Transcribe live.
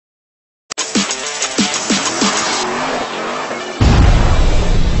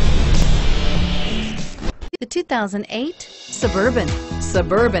2008 Suburban.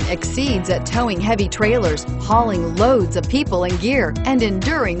 Suburban exceeds at towing heavy trailers, hauling loads of people and gear, and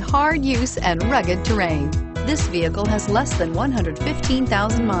enduring hard use and rugged terrain. This vehicle has less than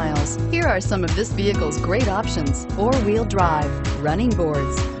 115,000 miles. Here are some of this vehicle's great options: four-wheel drive, running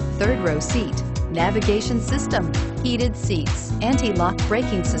boards, third row seat, navigation system, heated seats, anti-lock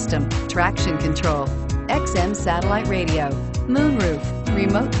braking system, traction control, XM satellite radio, moonroof,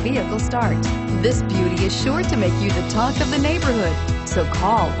 remote vehicle start. This beauty is sure to make you the talk of the neighborhood. So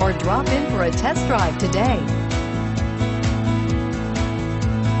call or drop in for a test drive today.